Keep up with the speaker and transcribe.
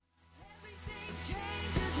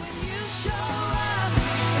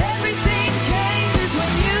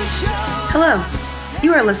Hello.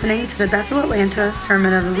 You are listening to the Bethel Atlanta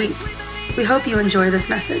Sermon of the Week. We hope you enjoy this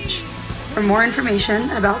message. For more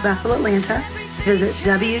information about Bethel Atlanta, visit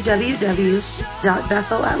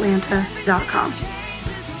www.bethelatlanta.com. So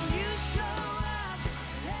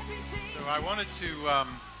I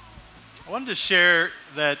wanted to share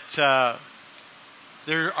that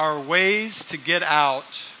there are ways to get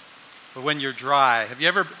out when you're dry.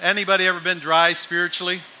 Anybody ever been dry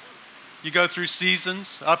spiritually? You go through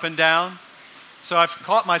seasons, up and down. So I've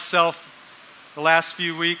caught myself the last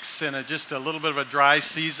few weeks in just a little bit of a dry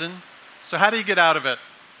season. So how do you get out of it?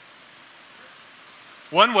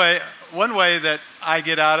 One way that I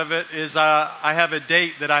get out of it is I have a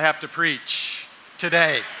date that I have to preach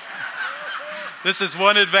today. This is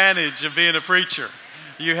one advantage of being a preacher.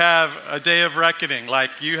 You have a day of reckoning,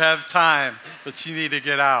 like you have time that you need to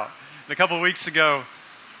get out. And a couple of weeks ago,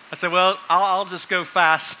 I said, well, I'll just go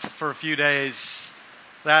fast for a few days.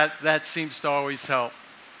 That seems to always help.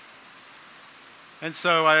 And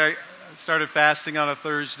so I started fasting on a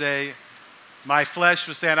Thursday. My flesh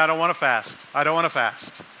was saying, I don't want to fast. I don't want to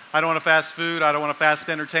fast. I don't want to fast food. I don't want to fast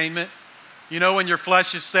entertainment. You know when your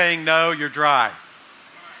flesh is saying no, you're dry.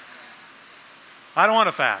 I don't want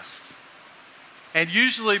to fast. And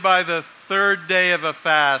usually by the third day of a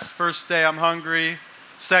fast, first day I'm hungry,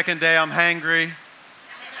 second day I'm hangry.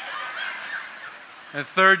 And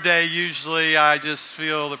third day, usually I just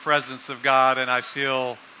feel the presence of God and I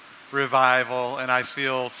feel revival and I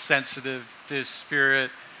feel sensitive to His Spirit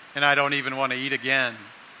and I don't even want to eat again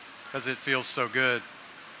because it feels so good.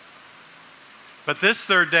 But this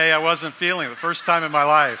third day I wasn't feeling it, the first time in my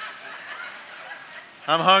life.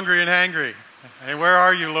 I'm hungry and hangry. Hey, where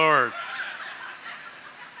are you, Lord?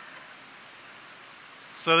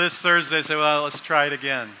 So this Thursday I said, well, let's try it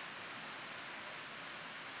again.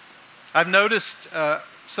 I've noticed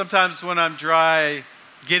sometimes when I'm dry,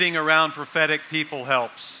 getting around prophetic people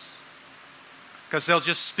helps. Because they'll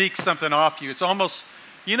just speak something off you. It's almost,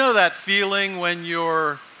 you know that feeling when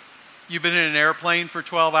you've been in an airplane for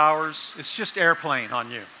 12 hours? It's just airplane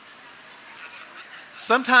on you.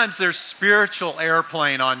 Sometimes there's spiritual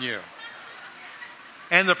airplane on you.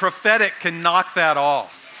 And the prophetic can knock that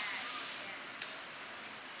off.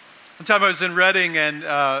 One time I was in Reading and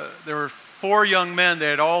there were 4 young men. They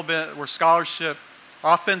had all were scholarship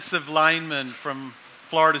offensive linemen from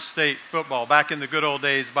Florida State football back in the good old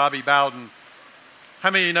days. Bobby Bowden. How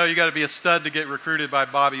many of you know you got to be a stud to get recruited by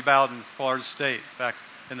Bobby Bowden, Florida State, back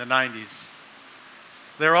in the 90s?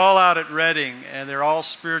 They're all out at Reading, and they're all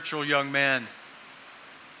spiritual young men.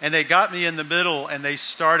 And they got me in the middle, and they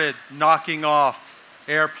started knocking off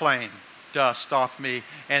airplane dust off me,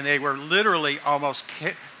 and they were literally almost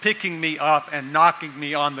picking me up and knocking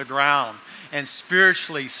me on the ground and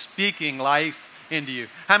spiritually speaking life into you.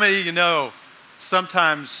 How many of you know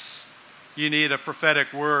sometimes you need a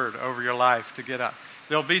prophetic word over your life to get out?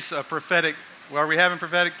 There'll be a prophetic, are we having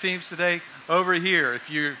prophetic teams today? Over here, if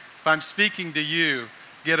I'm speaking to you,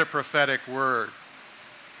 get a prophetic word.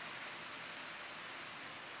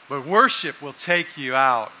 But worship will take you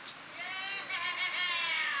out.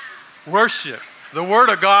 Worship, the Word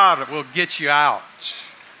of God will get you out.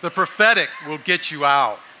 The prophetic will get you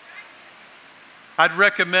out. I'd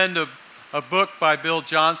recommend a book by Bill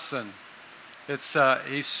Johnson. It's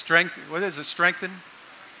what is it? Strengthen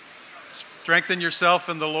yourself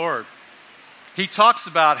in the Lord. He talks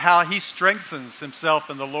about how he strengthens himself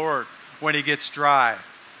in the Lord when he gets dry,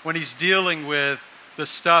 when he's dealing with the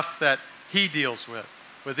stuff that he deals with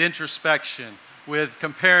introspection, with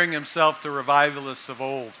comparing himself to revivalists of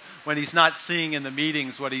old, when he's not seeing in the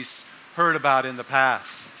meetings what he's heard about in the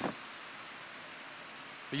past.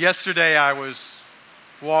 Yesterday I was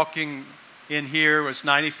walking in here. It was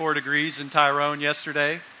 94 degrees in Tyrone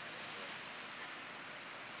yesterday.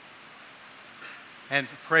 And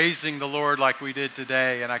praising the Lord like we did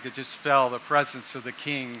today, and I could just feel the presence of the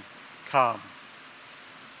King come.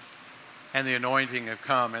 And the anointing have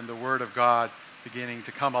come, and the Word of God beginning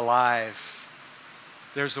to come alive.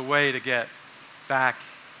 There's a way to get back.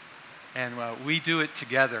 And we do it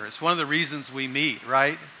together. It's one of the reasons we meet,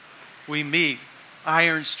 right? We meet.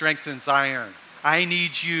 Iron strengthens iron. I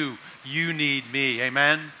need you. You need me.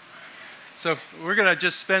 Amen? So we're going to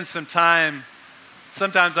just spend some time.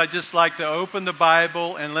 Sometimes I just like to open the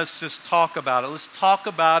Bible and let's just talk about it. Let's talk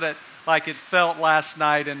about it like it felt last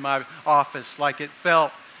night in my office, like it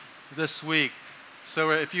felt this week.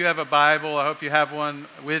 So if you have a Bible, I hope you have one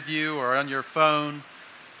with you or on your phone.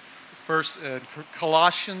 First,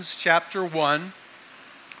 Colossians chapter 1,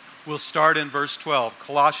 we'll start in verse 12.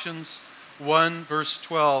 Colossians 1, verse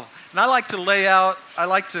 12. And I like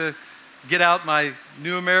to get out my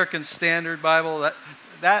New American Standard Bible.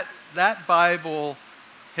 That that Bible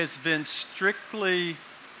has been strictly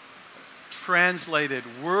translated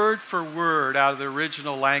word for word out of the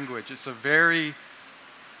original language. It's a very,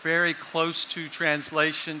 very close to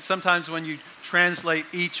translation. Sometimes when you translate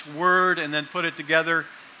each word and then put it together,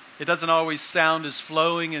 it doesn't always sound as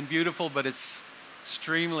flowing and beautiful, but it's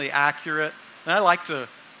extremely accurate. And I like to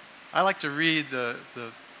read the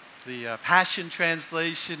Passion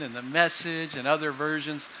Translation and the Message and other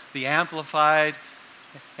versions, the Amplified,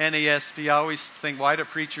 NASB. I always think, why do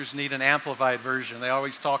preachers need an amplified version? They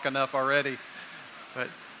always talk enough already. But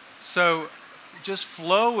so just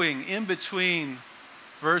flowing in between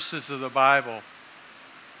verses of the Bible.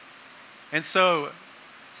 And so,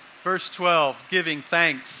 verse 12, giving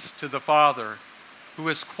thanks to the Father who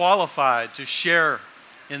is qualified to share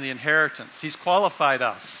in the inheritance. He's qualified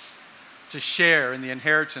us to share in the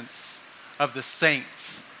inheritance of the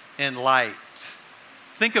saints in light.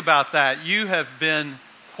 Think about that. You have been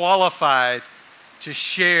qualified to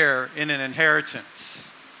share in an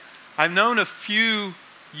inheritance. I've known a few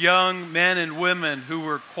young men and women who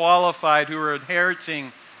were qualified, who were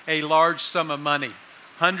inheriting a large sum of money.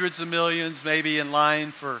 Hundreds of millions, maybe in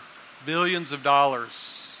line for billions of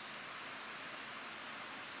dollars.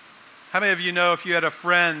 How many of you know if you had a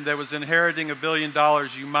friend that was inheriting $1 billion,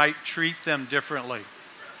 you might treat them differently?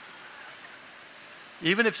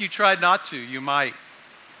 Even if you tried not to, you might.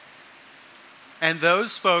 And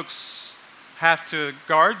those folks have to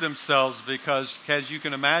guard themselves because, as you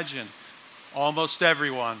can imagine, almost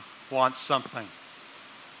everyone wants something.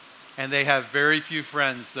 And they have very few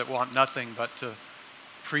friends that want nothing but to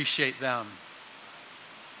appreciate them.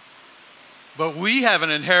 But we have an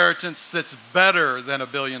inheritance that's better than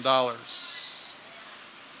 $1 billion.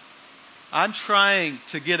 I'm trying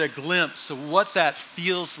to get a glimpse of what that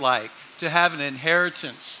feels like to have an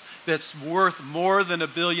inheritance that's worth more than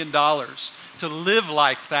 $1 billion, to live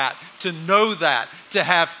like that, to know that, to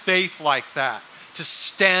have faith like that, to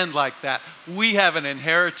stand like that. We have an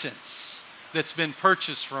inheritance that's been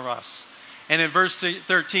purchased from us. And in verse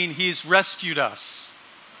 13, He's rescued us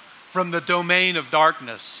from the domain of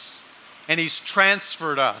darkness, and He's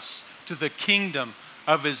transferred us to the kingdom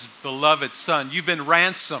of His beloved Son. You've been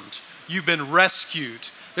ransomed. You've been rescued.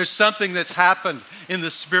 There's something that's happened in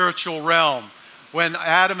the spiritual realm. When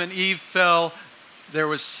Adam and Eve fell, there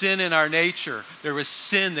was sin in our nature. There was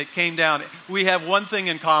sin that came down. We have one thing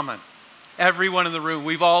in common. Everyone in the room,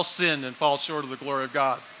 we've all sinned and fall short of the glory of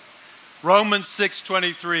God. Romans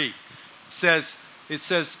 6:23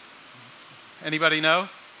 says, anybody know?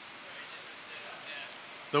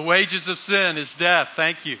 The wages of sin is death.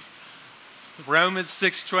 Thank you. Romans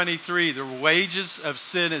 6:23, the wages of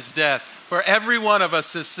sin is death. For every one of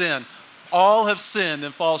us has sinned. All have sinned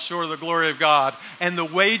and fall short of the glory of God. And the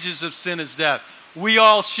wages of sin is death. We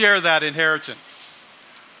all share that inheritance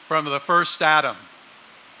from the first Adam.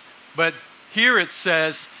 But here it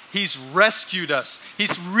says He's rescued us.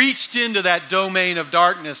 He's reached into that domain of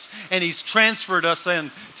darkness and He's transferred us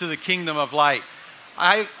into the kingdom of light.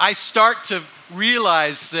 I start to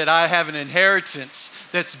realize that I have an inheritance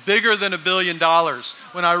that's bigger than $1 billion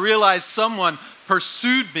when I realize someone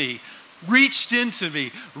pursued me, reached into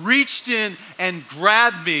me, reached in and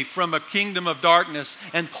grabbed me from a kingdom of darkness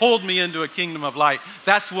and pulled me into a kingdom of light.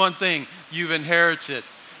 That's one thing you've inherited.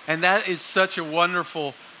 And that is such a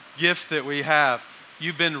wonderful gift that we have.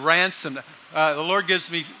 You've been ransomed. The Lord gives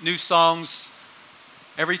me new songs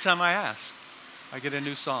every time I ask. I get a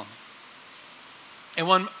new song. And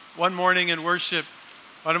one morning in worship,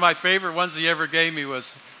 one of my favorite ones He ever gave me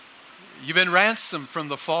was, you've been ransomed from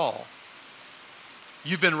the fall.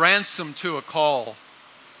 You've been ransomed to a call.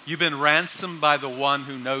 You've been ransomed by the one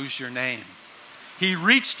who knows your name. He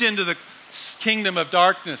reached into the kingdom of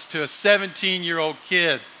darkness to a 17-year-old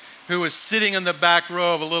kid who was sitting in the back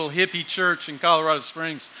row of a little hippie church in Colorado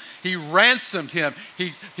Springs. He ransomed him.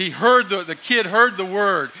 He heard the kid heard the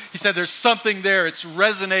word. He said, there's something there. It's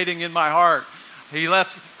resonating in my heart. He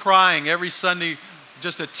left crying every Sunday,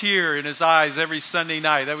 just a tear in his eyes every Sunday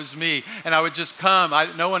night. That was me. And I would just come.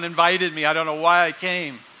 No one invited me. I don't know why I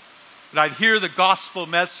came. But I'd hear the gospel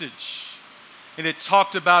message. And it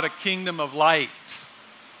talked about a kingdom of light.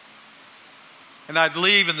 And I'd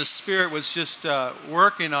leave and the Spirit was just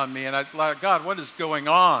working on me. And I'd like, God, what is going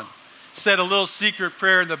on? Said a little secret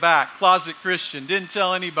prayer in the back. Closet Christian. Didn't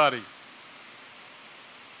tell anybody.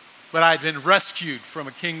 But I'd been rescued from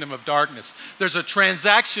a kingdom of darkness. There's a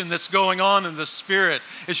transaction that's going on in the Spirit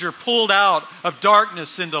as you're pulled out of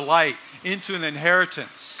darkness into light, into an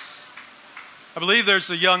inheritance. I believe there's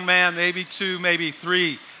a young man, maybe two, maybe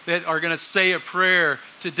three, that are going to say a prayer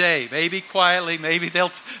today, maybe quietly, maybe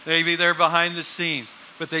they're behind the scenes,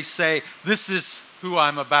 but they say, this is who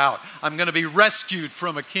I'm about. I'm going to be rescued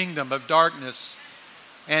from a kingdom of darkness,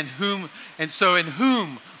 and so in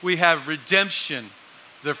whom we have redemption,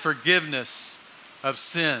 the forgiveness of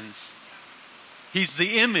sins. He's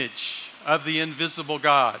the image of the invisible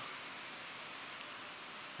God,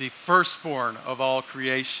 the firstborn of all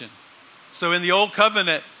creation. So in the Old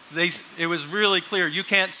Covenant, it was really clear, you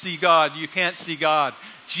can't see God, you can't see God.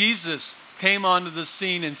 Jesus came onto the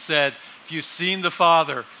scene and said, if you've seen the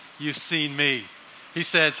Father, you've seen me. He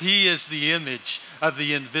says he is the image of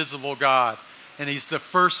the invisible God, and he's the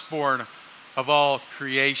firstborn of all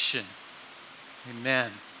creation.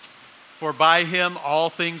 Amen. For by him all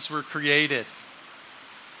things were created,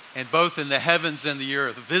 and both in the heavens and the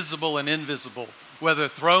earth, visible and invisible, whether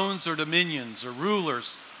thrones or dominions or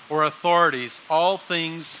rulers or authorities, all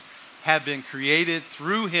things have been created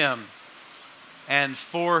through him and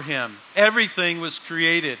for him. Everything was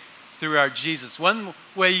created through our Jesus. One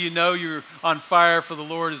way you know you're on fire for the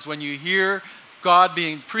Lord is when you hear God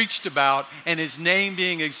being preached about and his name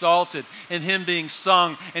being exalted and him being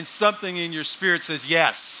sung, and something in your spirit says,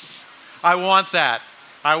 yes, I want that.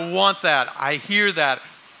 I want that. I hear that.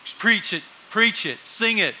 Preach it,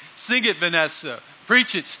 sing it, Vanessa.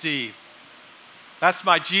 Preach it, Steve. That's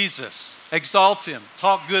my Jesus. Exalt him.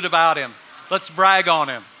 Talk good about him. Let's brag on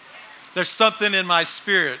him. There's something in my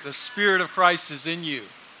spirit. The Spirit of Christ is in you.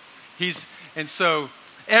 And so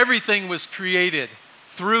everything was created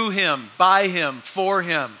through him, by him, for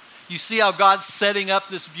him. You see how God's setting up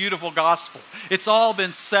this beautiful gospel. It's all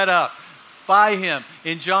been set up by him.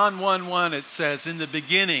 In John 1:1 it says, in the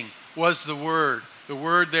beginning was the Word. The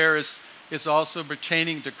word there is also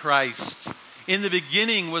pertaining to Christ. In the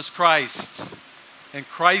beginning was Christ, and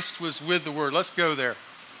Christ was with the Word. Let's go there.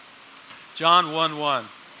 John 1:1.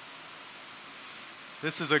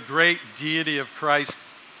 This is a great deity of Christ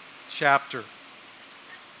chapter.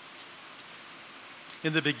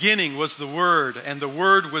 In the beginning was the Word, and the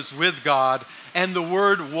Word was with God, and the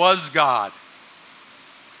Word was God.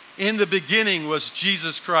 In the beginning was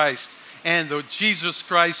Jesus Christ, and Jesus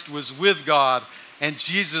Christ was with God, and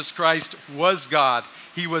Jesus Christ was God.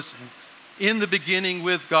 He was in the beginning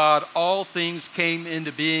with God. All things came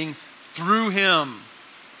into being through him,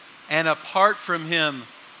 and apart from him,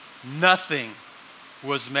 nothing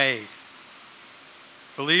was made.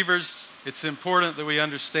 Believers, it's important that we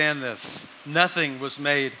understand this. Nothing was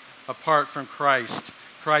made apart from Christ,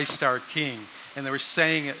 Christ our King. And they were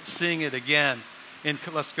seeing it again.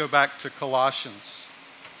 Let's go back to Colossians.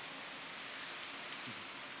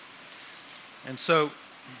 And so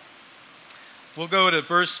we'll go to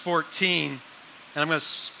verse 14, and I'm going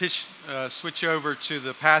to switch over to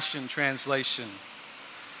the Passion Translation.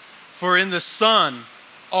 For in the Son,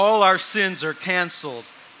 all our sins are canceled,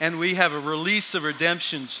 and we have a release of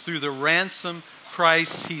redemption through the ransom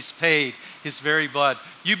price he's paid, his very blood.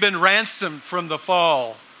 You've been ransomed from the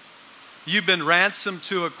fall. You've been ransomed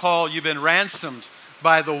to a call. You've been ransomed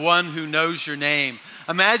by the one who knows your name.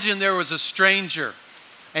 Imagine there was a stranger,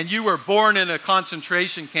 and you were born in a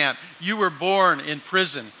concentration camp. You were born in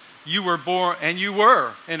prison. You were born, and you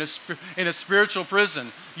were in a spiritual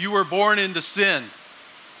prison. You were born into sin.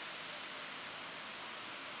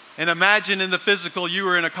 And imagine in the physical, you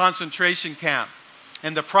were in a concentration camp,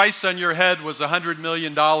 and the price on your head was $100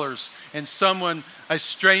 million, and someone, a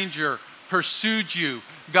stranger, pursued you,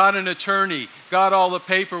 got an attorney, got all the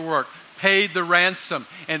paperwork, paid the ransom,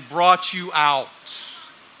 and brought you out.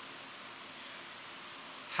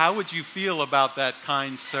 How would you feel about that,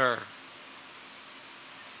 kind sir?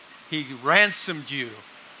 He ransomed you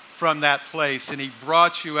from that place, and he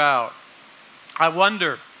brought you out. I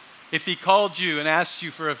wonder if he called you and asked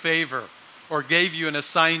you for a favor or gave you an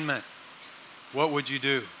assignment, what would you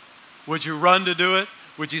do? Would you run to do it?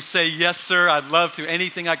 Would you say, yes, sir, I'd love to,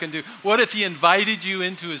 anything I can do? What if he invited you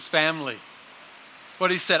into his family?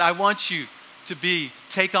 What if he said, I want you to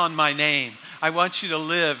take on my name. I want you to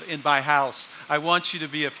live in my house. I want you to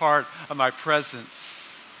be a part of my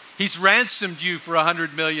presence. He's ransomed you for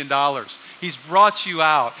 $100 million. He's brought you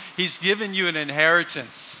out. He's given you an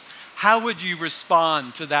inheritance. How would you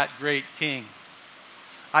respond to that great King?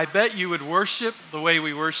 I bet you would worship the way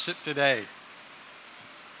we worship today.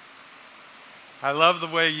 I love the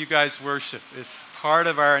way you guys worship. It's part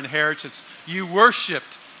of our inheritance. You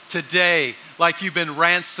worshiped today like you've been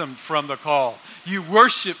ransomed from the call. You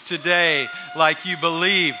worship today like you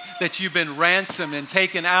believe that you've been ransomed and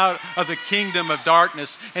taken out of the kingdom of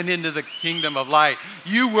darkness and into the kingdom of light.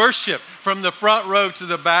 You worship from the front row to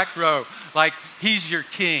the back row like he's your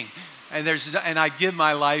king, and I give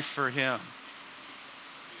my life for him.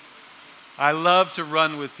 I love to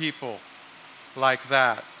run with people like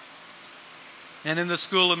that. And in the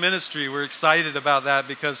School of Ministry, we're excited about that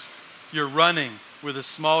because you're running with a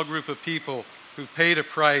small group of people who paid a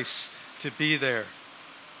price to be there.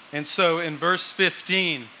 And so in verse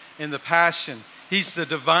 15, in the Passion, he's the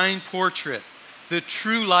divine portrait, the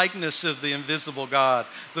true likeness of the invisible God,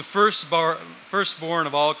 the firstborn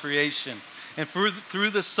of all creation. And through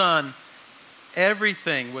the Son,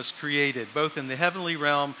 everything was created, both in the heavenly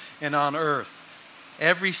realm and on earth.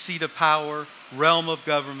 Every seat of power, realm of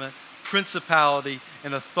government, principality,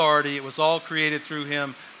 and authority, it was all created through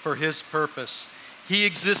him for his purpose. He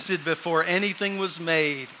existed before anything was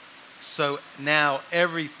made, so now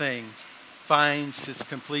everything finds its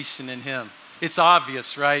completion in him. It's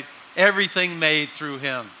obvious, right? Everything made through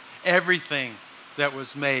him. Everything that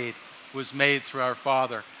was made through our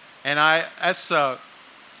Father. And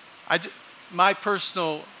my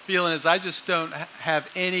personal feeling is I just don't have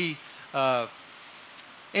any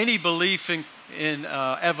belief in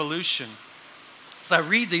evolution. As I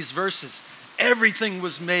read these verses, everything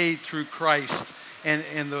was made through Christ.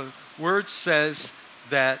 And the word says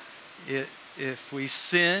that if we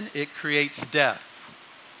sin, it creates death.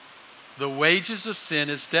 The wages of sin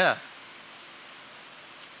is death.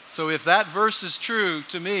 So if that verse is true,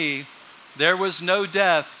 to me, there was no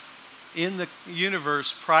death in the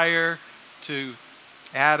universe prior to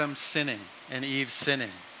Adam sinning and Eve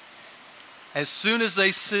sinning. As soon as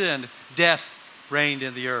they sinned, death reigned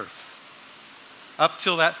in the earth. Up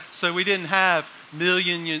till that, so we didn't have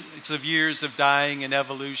millions of years of dying and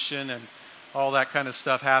evolution and all that kind of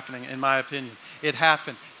stuff happening, in my opinion. It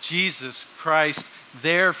happened. Jesus Christ,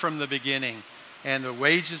 there from the beginning. And the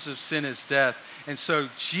wages of sin is death. And so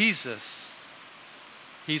Jesus,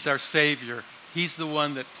 he's our Savior. He's the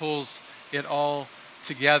one that pulls it all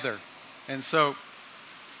together. And so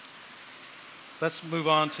let's move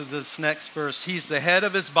on to this next verse. He's the head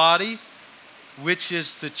of his body, which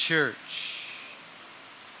is the church.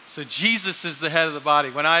 So Jesus is the head of the body.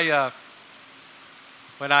 When I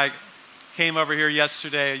came over here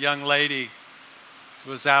yesterday, a young lady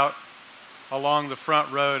was out along the front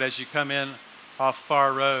road as you come in off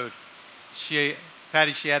Far Road. She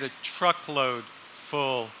had a truckload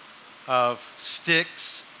full of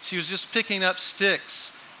sticks. She was just picking up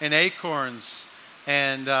sticks and acorns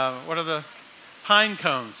and what are the pine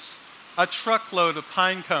cones? A truckload of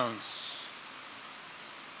pine cones.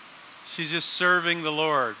 She's just serving the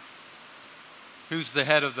Lord, who's the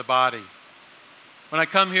head of the body. When I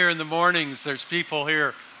come here in the mornings, there's people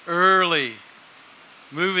here early,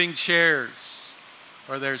 moving chairs,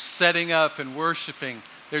 or they're setting up and worshiping.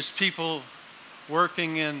 There's people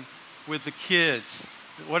working with the kids.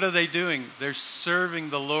 What are they doing? They're serving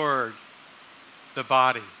the Lord, the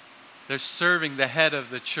body. They're serving the head of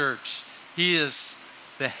the church. He is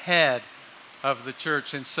the head of the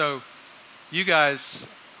church. And so you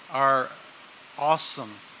guys are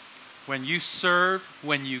awesome. When you serve,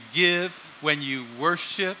 when you give, when you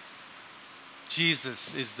worship,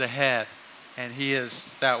 Jesus is the head, and he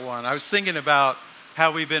is that one. I was thinking about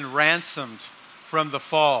how we've been ransomed from the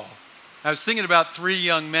fall. I was thinking about 3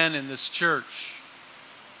 young men in this church.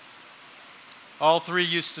 All 3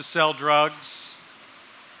 used to sell drugs.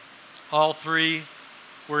 All 3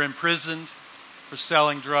 were imprisoned for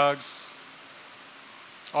selling drugs.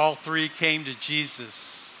 All 3 came to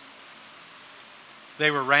Jesus. They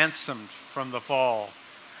were ransomed from the fall.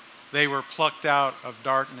 They were plucked out of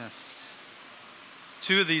darkness.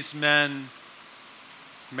 2 of these men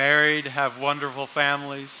married, have wonderful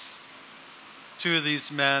families. 2 of these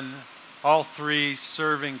men, all 3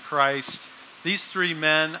 serving Christ. These 3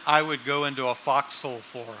 men I would go into a foxhole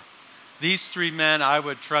for. These 3 men I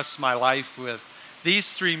would trust my life with.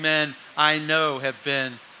 These 3 men I know have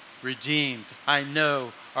been redeemed. I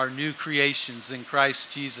know are new creations in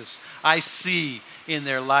Christ Jesus. I see in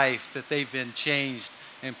their life that they've been changed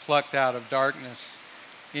and plucked out of darkness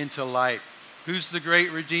into light. Who's the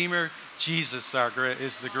great Redeemer? Jesus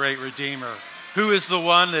is the great Redeemer. Who is the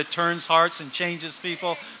one that turns hearts and changes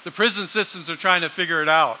people? The prison systems are trying to figure it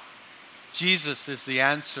out. Jesus is the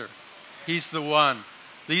answer. He's the one.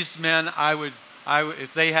 These men, I would,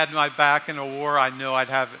 if they had my back in a war, I know I'd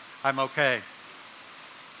have it. I'm okay.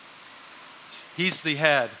 He's the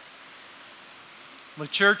head. The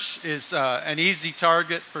church is an easy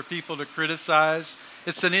target for people to criticize.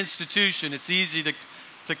 It's an institution. It's easy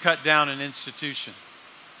to cut down an institution.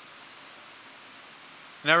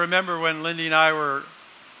 And I remember when Lindy and I were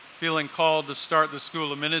feeling called to start the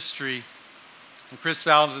School of Ministry, and Chris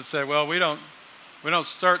Valentin said, well, we don't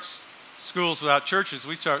start schools without churches.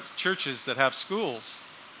 We start churches that have schools.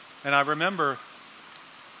 And I remember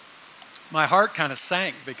my heart kind of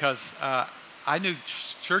sank because I knew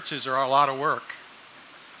churches are a lot of work.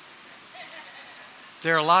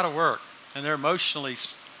 They're a lot of work, and they're emotionally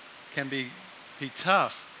can be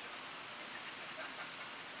tough.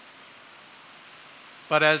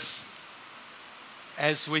 But as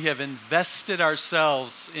we have invested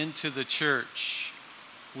ourselves into the church,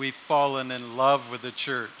 we've fallen in love with the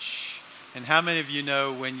church. And how many of you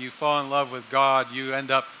know when you fall in love with God, you end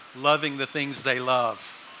up loving the things they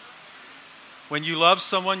love? When you love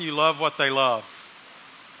someone, you love what they love.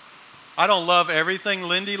 I don't love everything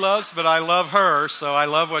Lindy loves, but I love her, so I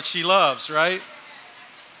love what she loves, right?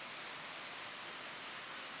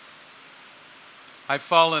 I've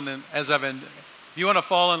fallen in, if you want to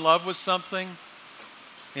fall in love with something,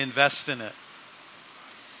 invest in it.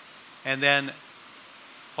 And then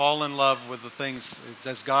fall in love with the things,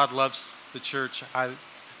 as God loves the church, I've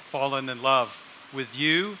fallen in love with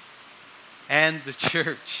you and the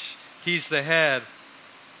church. He's the head.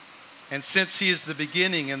 And since he is the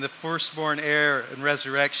beginning and the firstborn heir in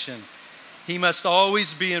resurrection, he must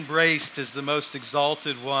always be embraced as the most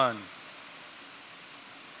exalted one.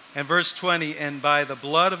 And verse 20, and by the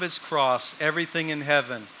blood of his cross, everything in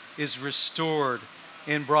heaven is restored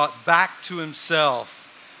and brought back to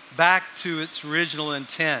himself, back to its original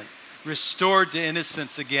intent, restored to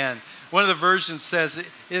innocence again. One of the versions says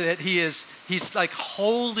that he's like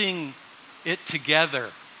holding it together.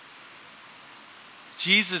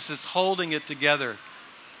 Jesus is holding it together.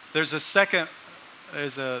 The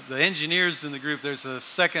engineers in the group, there's a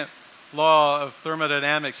second law of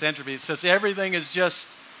thermodynamics, entropy. It says everything is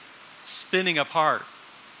just spinning apart.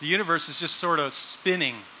 The universe is just sort of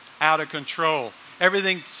spinning out of control.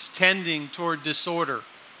 Everything's tending toward disorder.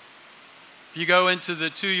 If you go into the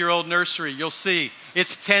 2-year-old nursery, you'll see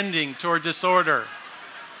it's tending toward disorder.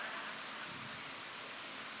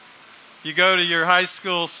 If you go to your high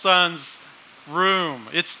school son's room,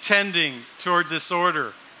 it's tending toward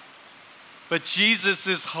disorder. But Jesus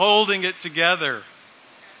is holding it together.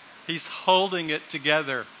 He's holding it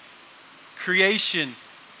together. Creation,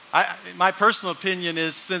 my personal opinion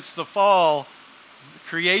is since the fall,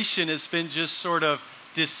 creation has been just sort of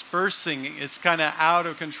dispersing. It's kind of out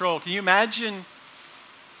of control. Can you imagine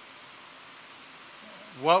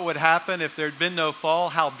what would happen if there'd been no fall?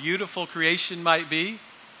 How beautiful creation might be?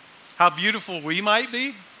 How beautiful we might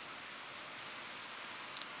be?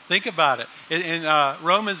 Think about it. In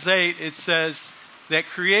Romans 8, it says that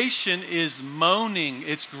creation is moaning,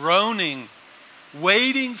 it's groaning,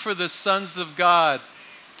 waiting for the sons of God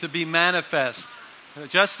to be manifest.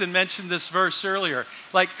 Justin mentioned this verse earlier.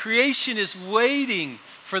 Like creation is waiting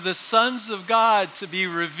for the sons of God to be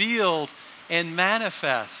revealed and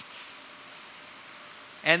manifest.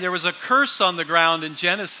 And there was a curse on the ground in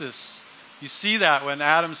Genesis. You see that when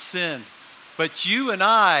Adam sinned. But you and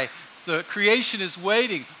I, the creation is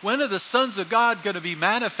waiting. When are the sons of God going to be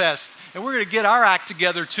manifest? And we're going to get our act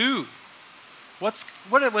together too. What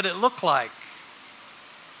would it look like?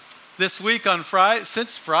 This week on Friday,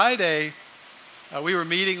 since Friday, we were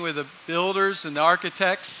meeting with the builders and the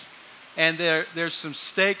architects, and there's some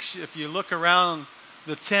stakes. If you look around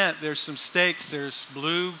the tent, there's some stakes. There's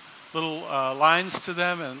blue little lines to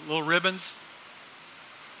them and little ribbons.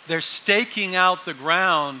 They're staking out the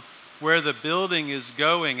ground where the building is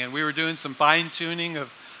going, and we were doing some fine-tuning of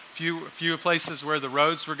few places where the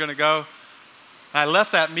roads were going to go. I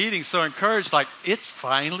left that meeting so encouraged, like, it's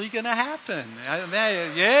finally going to happen.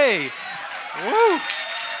 Yay. Woo.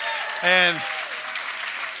 And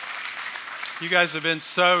you guys have been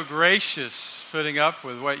so gracious putting up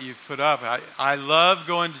with what you've put up. I love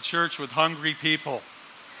going to church with hungry people.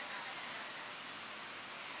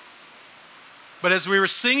 But as we were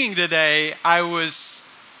singing today, I was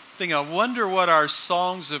thinking, I wonder what our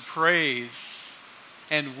songs of praise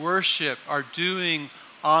and worship are doing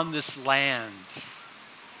on this land.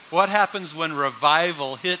 What happens when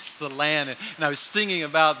revival hits the land? And I was thinking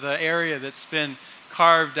about the area that's been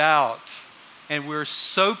carved out, and we're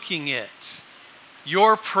soaking it.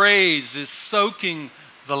 Your praise is soaking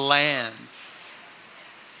the land.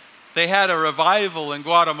 They had a revival in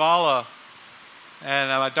Guatemala, and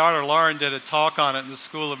my daughter Lauren did a talk on it in the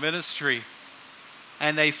School of Ministry.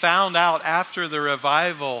 And they found out after the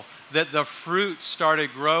revival that the fruit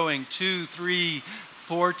started growing 2, 3,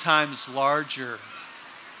 4 times larger.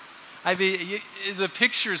 I mean, the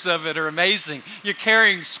pictures of it are amazing. You're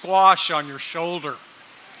carrying squash on your shoulder.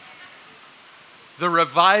 The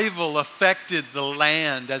revival affected the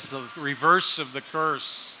land as the reverse of the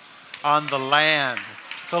curse on the land.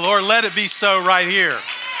 So Lord, let it be so right here.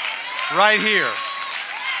 Right here.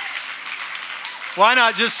 Why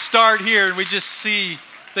not just start here and we just see,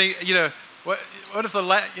 What if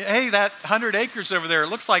hey, that 100 acres over there, it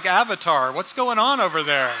looks like Avatar. What's going on over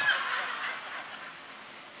there?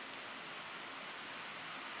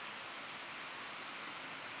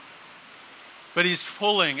 But he's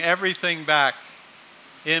pulling everything back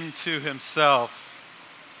into himself.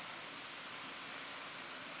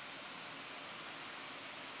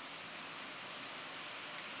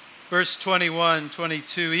 Verse 21,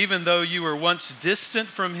 22, even though you were once distant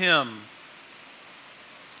from him,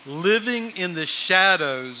 living in the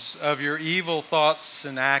shadows of your evil thoughts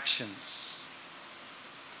and actions.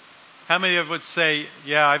 How many of us would say,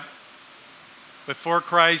 yeah, before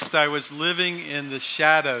Christ, I was living in the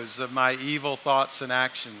shadows of my evil thoughts and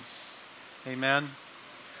actions? Amen?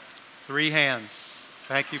 3 hands.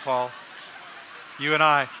 Thank you, Paul. You and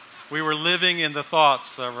I, we were living in the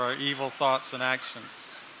thoughts of our evil thoughts and actions.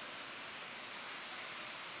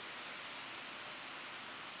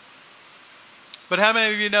 But how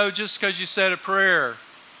many of you know just because you said a prayer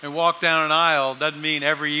and walked down an aisle doesn't mean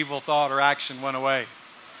every evil thought or action went away?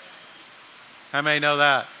 How many know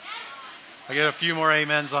that? I get a few more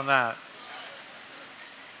amens on that.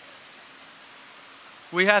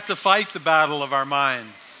 We have to fight the battle of our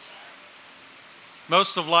minds.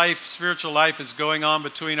 Most of life, spiritual life, is going on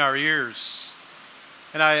between our ears.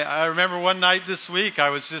 And I remember one night this week, I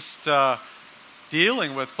was just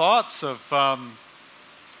dealing with thoughts of,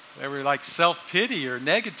 they were like self-pity or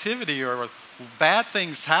negativity or bad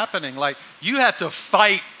things happening. Like, you have to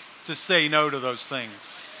fight to say no to those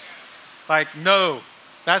things. Like, no,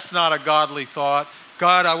 that's not a godly thought.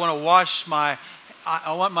 God, I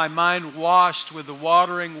want my mind washed with the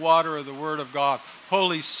watering water of the Word of God.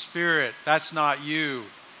 Holy Spirit, that's not you.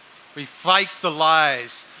 We fight the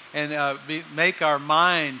lies and make our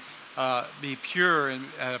mind be pure and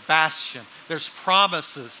a bastion. There's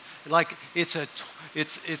promises. Like it's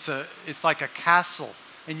like a castle,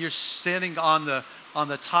 and you're standing on the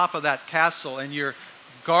top of that castle, and you're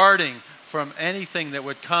guarding from anything that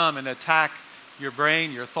would come and attack your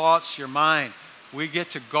brain, your thoughts, your mind. We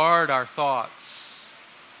get to guard our thoughts.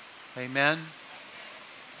 Amen?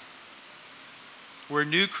 We're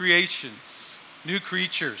new creations, new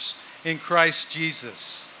creatures in Christ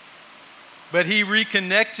Jesus. But he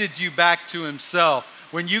reconnected you back to himself.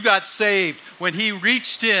 When you got saved, when he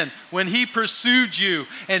reached in, when he pursued you,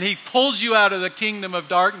 and he pulled you out of the kingdom of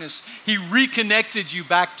darkness, he reconnected you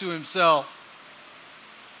back to himself.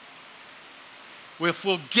 If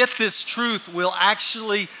we'll get this truth, we'll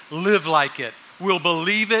actually live like it. We'll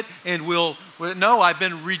believe it, and we'll know I've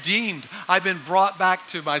been redeemed. I've been brought back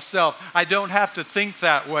to myself. I don't have to think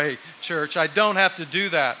that way, church. I don't have to do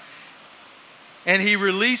that. And he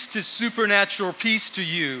released his supernatural peace to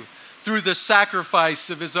you through the sacrifice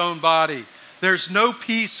of his own body. There's no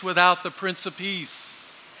peace without the Prince of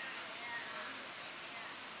Peace.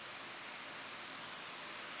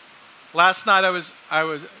 Last night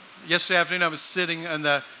yesterday afternoon I was sitting on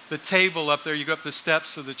the table up there. You go up the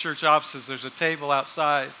steps of the church offices. There's a table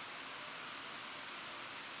outside.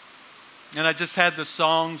 And I just had the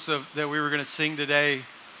songs that we were going to sing today.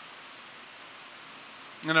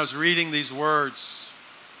 And I was reading these words.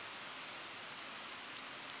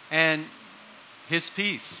 And his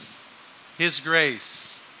peace, his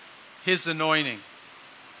grace, his anointing.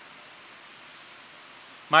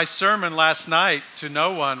 My sermon last night to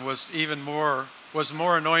no one was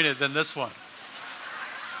more anointed than this one.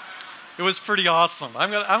 It was pretty awesome.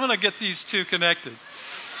 I'm gonna get these two connected.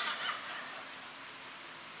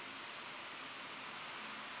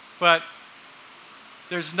 But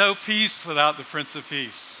there's no peace without the Prince of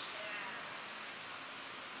Peace.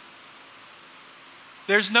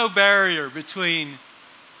 There's no barrier between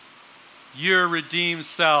your redeemed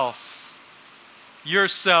self, your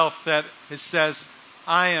self that says,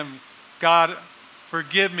 I am God,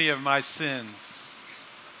 forgive me of my sins.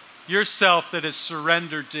 Your self that is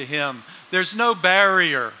surrendered to him. There's no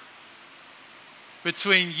barrier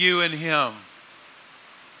between you and him.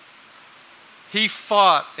 He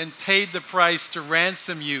fought and paid the price to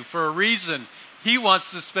ransom you for a reason. He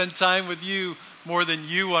wants to spend time with you more than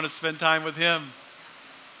you want to spend time with him.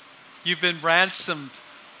 You've been ransomed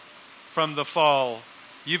from the fall.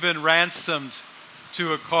 You've been ransomed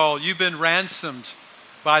to a call. You've been ransomed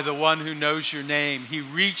by the one who knows your name. He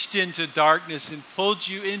reached into darkness and pulled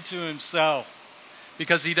you into himself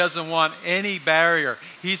because he doesn't want any barrier.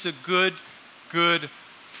 He's a good, good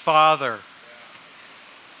Father.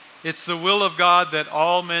 It's the will of God that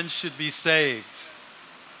all men should be saved.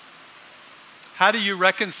 How do you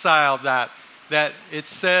reconcile that? That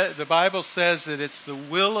the Bible says that it's the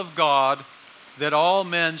will of God that all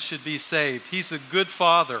men should be saved. He's a good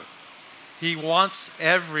Father. He wants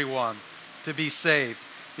everyone to be saved.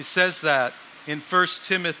 He says that in 1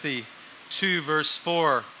 Timothy 2, verse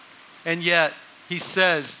 4. And yet, he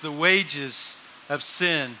says, the wages of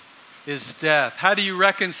sin is death. How do you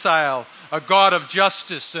reconcile a God of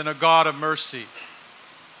justice and a God of mercy?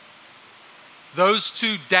 Those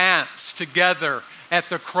two dance together at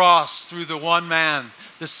the cross through the one man,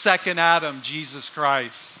 the second Adam, Jesus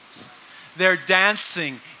Christ. They're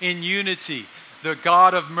dancing in unity, the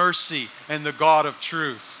God of mercy and the God of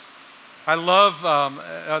truth. I love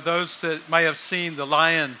those that may have seen The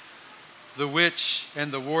Lion, the Witch,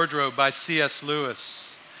 and the Wardrobe by C.S.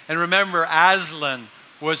 Lewis. And remember, Aslan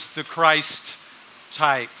was the Christ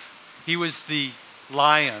type. He was the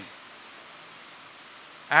lion.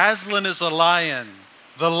 Aslan is a lion,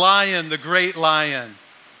 the great lion.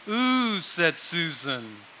 Ooh, said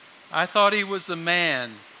Susan, I thought he was a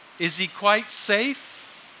man. Is he quite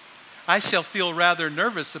safe? I shall feel rather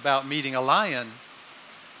nervous about meeting a lion.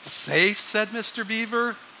 Safe, said Mr.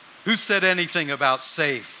 Beaver. Who said anything about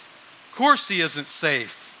safe? Of course he isn't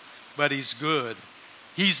safe, but he's good.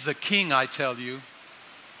 He's the king, I tell you.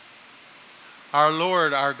 Our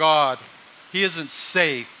Lord, our God, he isn't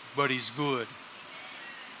safe, but he's good.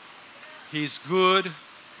 He's good,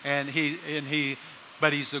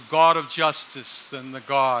 but he's a God of justice and the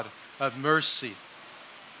God of mercy.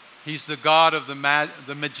 He's the God of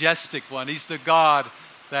the majestic one. He's the God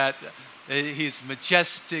that he's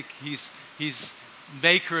majestic. He's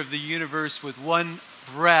maker of the universe. With one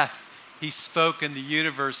breath, he spoke and the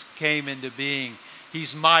universe came into being.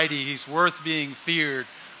 He's mighty. He's worth being feared.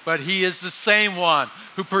 But he is the same one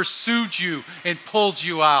who pursued you and pulled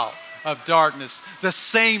you out of darkness. The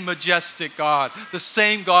same majestic God. The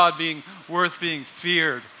same God being worth being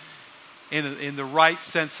feared in the right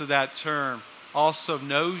sense of that term. Also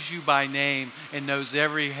knows you by name and knows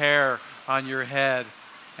every hair on your head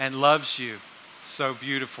and loves you so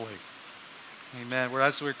beautifully. Amen.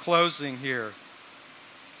 As we're closing here.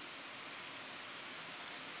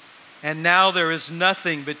 And now there is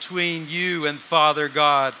nothing between you and Father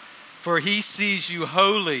God, for he sees you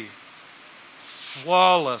holy,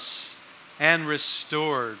 flawless, and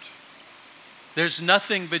restored. There's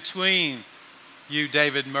nothing between you,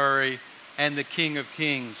 David Murray, and the King of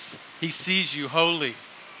Kings. He sees you holy.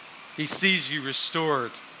 He sees you restored.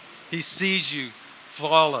 He sees you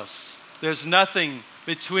flawless. There's nothing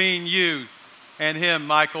between you and him,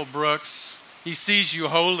 Michael Brooks. He sees you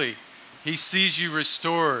holy. He sees you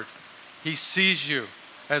restored. He sees you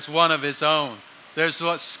as one of his own. There's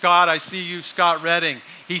what Scott, I see you, Scott Redding.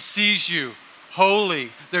 He sees you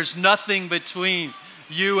holy. There's nothing between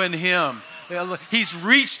you and him. He's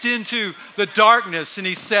reached into the darkness and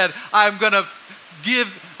he said, I'm going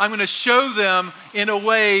to show them in a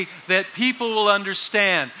way that people will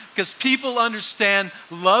understand. Because people understand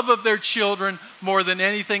love of their children more than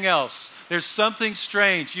anything else. There's something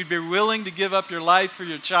strange. You'd be willing to give up your life for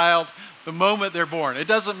your child the moment they're born. It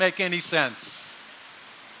doesn't make any sense.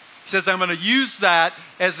 He says, I'm going to use that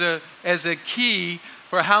as a key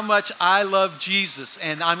for how much I love Jesus.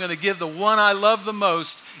 And I'm going to give the one I love the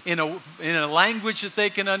most in a language that they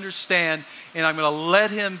can understand. And I'm going to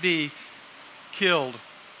let him be killed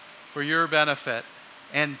for your benefit.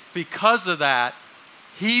 And because of that,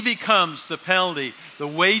 he becomes the penalty. The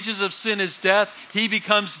wages of sin is death. He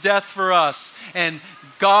becomes death for us. And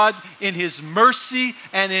God, in his mercy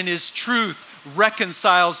and in his truth,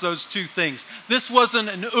 reconciles those two things. This wasn't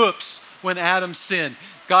an oops when Adam sinned.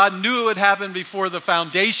 God knew it would happen before the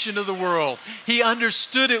foundation of the world. He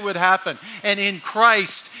understood it would happen. And in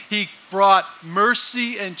Christ, he brought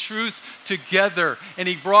mercy and truth together. And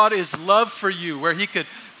he brought his love for you where he could.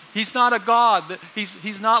 He's not a God.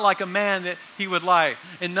 He's not like a man that he would lie.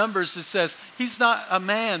 In Numbers it says, he's not a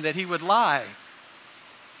man that he would lie.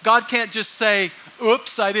 God can't just say,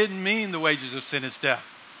 oops, I didn't mean the wages of sin is death.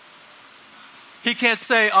 He can't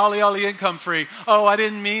say, ollie, ollie, income free. Oh, I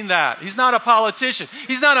didn't mean that. He's not a politician.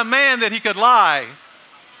 He's not a man that he could lie.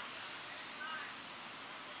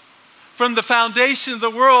 From the foundation of the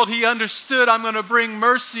world, he understood, I'm going to bring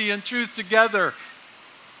mercy and truth together.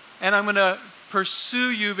 And I'm going to pursue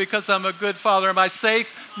you because I'm a good father. Am I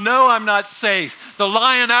safe? No, I'm not safe. The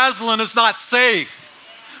lion Aslan is not safe,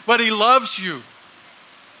 but he loves you.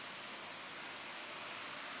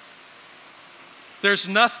 There's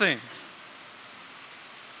nothing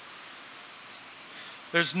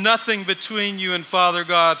between you and Father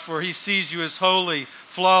God, for he sees you as holy,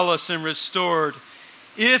 flawless, and restored.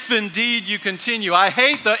 If indeed you continue. I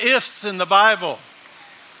hate the ifs in the Bible.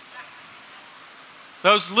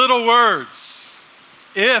 Those little words.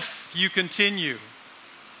 If you continue.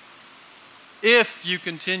 If you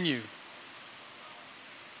continue.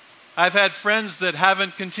 I've had friends that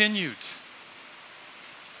haven't continued.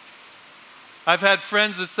 I've had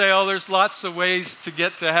friends that say, oh, there's lots of ways to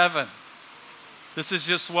get to heaven. This is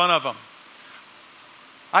just one of them.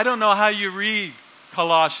 I don't know how you read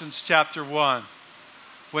Colossians chapter 1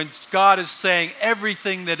 when God is saying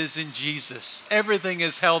everything that is in Jesus, everything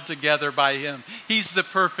is held together by Him. He's the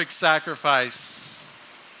perfect sacrifice.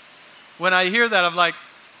 When I hear that, I'm like,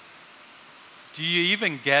 do you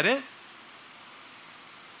even get it?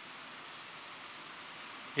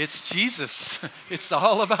 It's Jesus. It's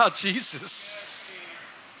all about Jesus.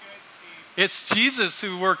 It's Jesus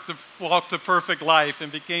who walked the perfect life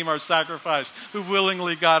and became our sacrifice, who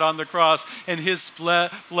willingly got on the cross, and His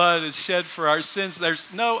blood is shed for our sins.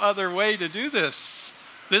 There's no other way to do this.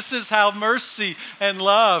 This is how mercy and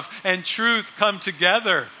love and truth come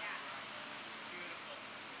together.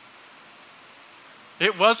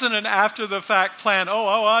 It wasn't an after-the-fact plan.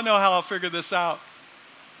 Oh, I know how I'll figure this out.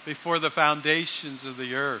 Before the foundations of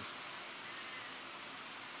the earth.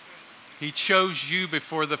 He chose you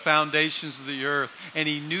before the foundations of the earth, and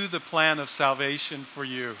He knew the plan of salvation for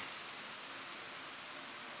you.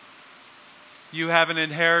 You have an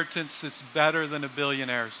inheritance that's better than a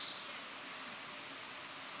billionaire's.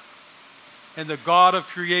 And the God of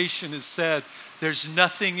creation has said, there's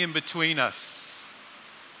nothing in between us.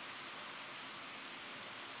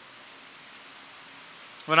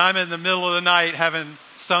 When I'm in the middle of the night having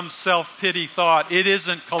some self-pity thought, it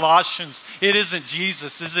isn't Colossians, it isn't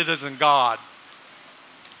Jesus, it isn't God.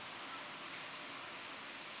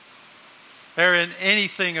 There isn't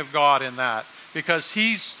anything of God in that, because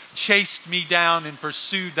He's chased me down and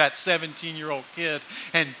pursued that 17-year-old kid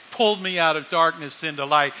and pulled me out of darkness into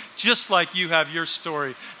light, just like you have your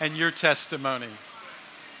story and your testimony.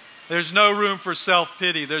 There's no room for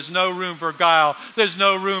self-pity. There's no room for guile. There's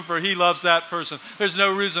no room for he loves that person. There's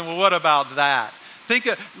no reason, well, what about that?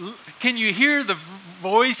 Can you hear the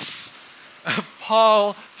voice of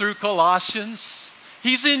Paul through Colossians?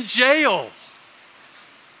 He's in jail.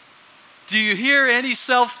 Do you hear any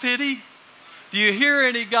self-pity? Do you hear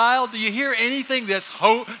any guile? Do you hear anything that's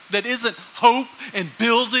hope, that isn't hope and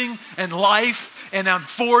building and life and I'm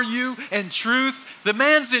for you and truth? The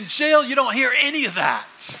man's in jail. You don't hear any of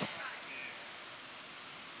that.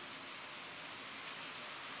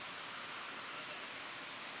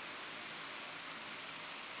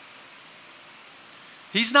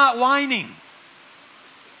 He's not whining.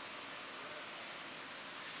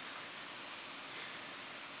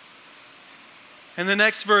 And the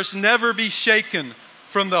next verse, never be shaken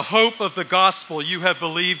from the hope of the gospel you have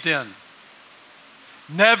believed in.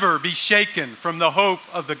 Never be shaken from the hope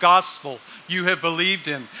of the gospel you have believed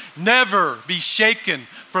in. Never be shaken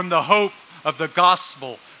from the hope of the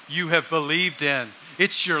gospel you have believed in.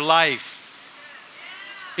 It's your life.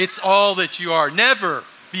 It's all that you are. Never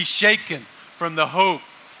be shaken from the hope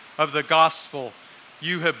of the gospel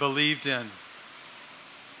you have believed in.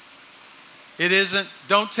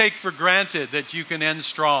 Don't take for granted that you can end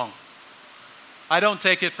strong. I don't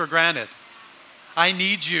take it for granted. I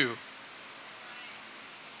need you.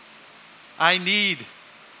 I need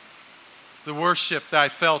the worship that I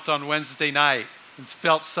felt on Wednesday night and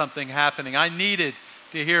felt something happening. I needed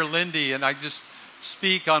to hear Lindy, and I just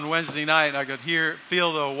speak on Wednesday night, and I could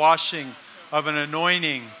feel the washing of an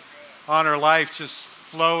anointing on her life just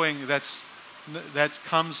flowing that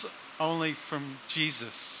comes only from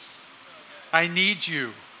Jesus. I need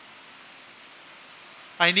you.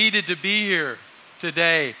 I needed to be here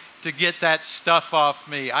today to get that stuff off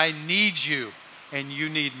me. I need you, and you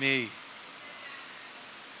need me.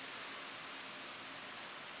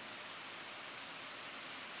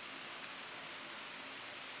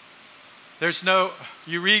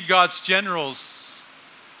 You read God's generals,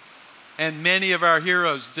 and many of our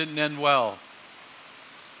heroes didn't end well.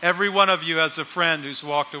 Every one of you has a friend who's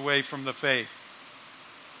walked away from the faith.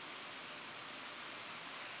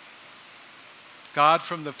 God,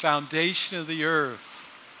 from the foundation of the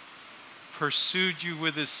earth, pursued you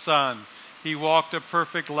with His Son. He walked a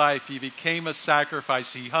perfect life. He became a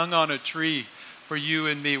sacrifice. He hung on a tree for you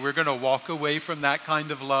and me. We're going to walk away from that kind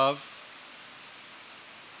of love.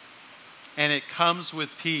 And it comes with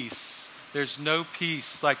peace. There's no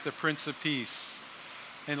peace like the Prince of Peace.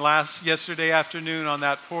 And yesterday afternoon on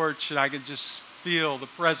that porch, and I could just feel the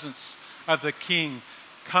presence of the King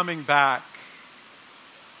coming back.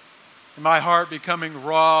 And my heart becoming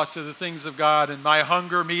raw to the things of God, and my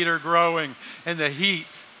hunger meter growing, and the heat,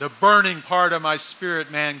 the burning part of my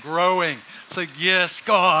spirit, man, growing. It's like, yes,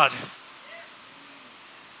 God.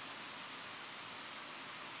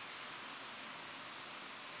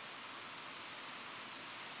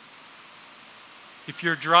 If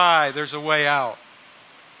you're dry, there's a way out.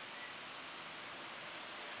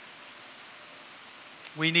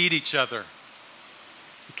 We need each other.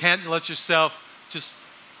 Can't let yourself just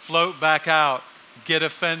float back out, get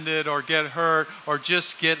offended or get hurt or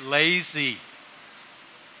just get lazy.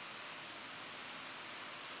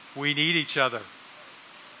 We need each other.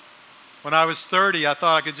 When I was 30, I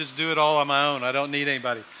thought I could just do it all on my own. I don't need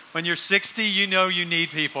anybody. When you're 60, you know you need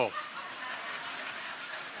people.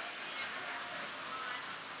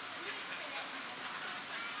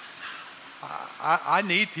 I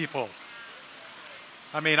need people.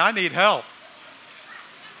 I mean, I need help.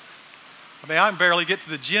 I mean, I can barely get to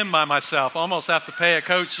the gym by myself. I almost have to pay a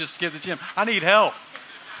coach just to get to the gym. I need help.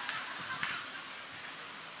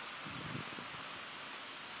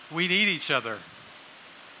 We need each other.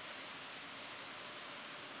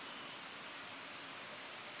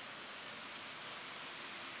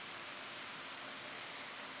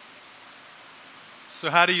 So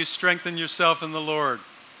how do you strengthen yourself in the Lord?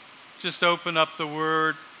 Just open up the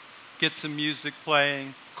Word, get some music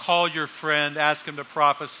playing, call your friend, ask him to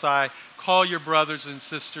prophesy, call your brothers and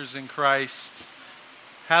sisters in Christ,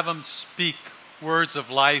 have them speak words of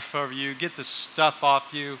life over you, get the stuff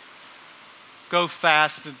off you, go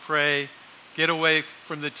fast and pray, get away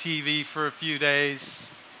from the TV for a few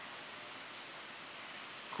days,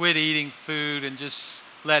 quit eating food and just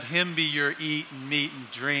let him be your eat and meat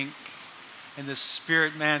and drink, and the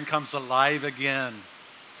spirit man comes alive again.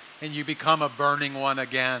 And you become a burning one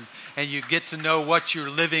again. And you get to know what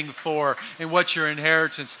you're living for and what's your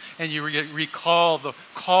inheritance. And you recall the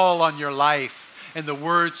call on your life and the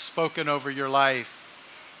words spoken over your life.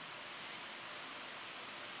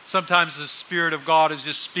 Sometimes the Spirit of God is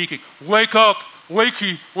just speaking, wake up,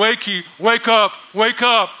 wakey, wakey, wake up, wake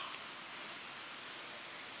up.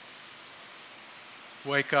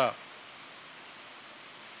 Wake up.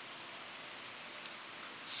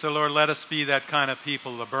 So Lord, let us be that kind of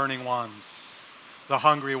people, the burning ones, the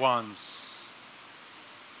hungry ones.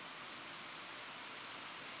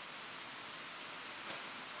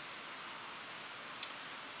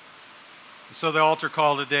 So the altar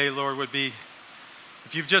call today, Lord, would be,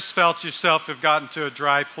 if you've just felt yourself have gotten to a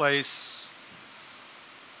dry place,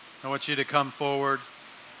 I want you to come forward.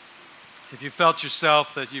 If you felt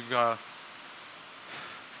yourself that you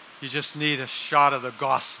just need a shot of the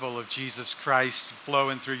gospel of Jesus Christ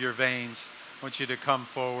flowing through your veins, I want you to come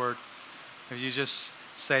forward. If you just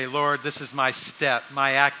say, Lord, this is my step,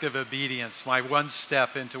 my act of obedience, my one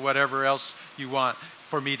step into whatever else you want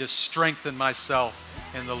for me to strengthen myself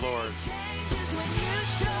in the Lord.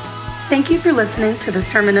 Thank you for listening to the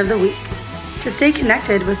Sermon of the Week. To stay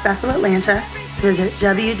connected with Bethel Atlanta, visit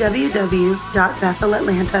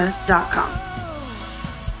www.bethelatlanta.com.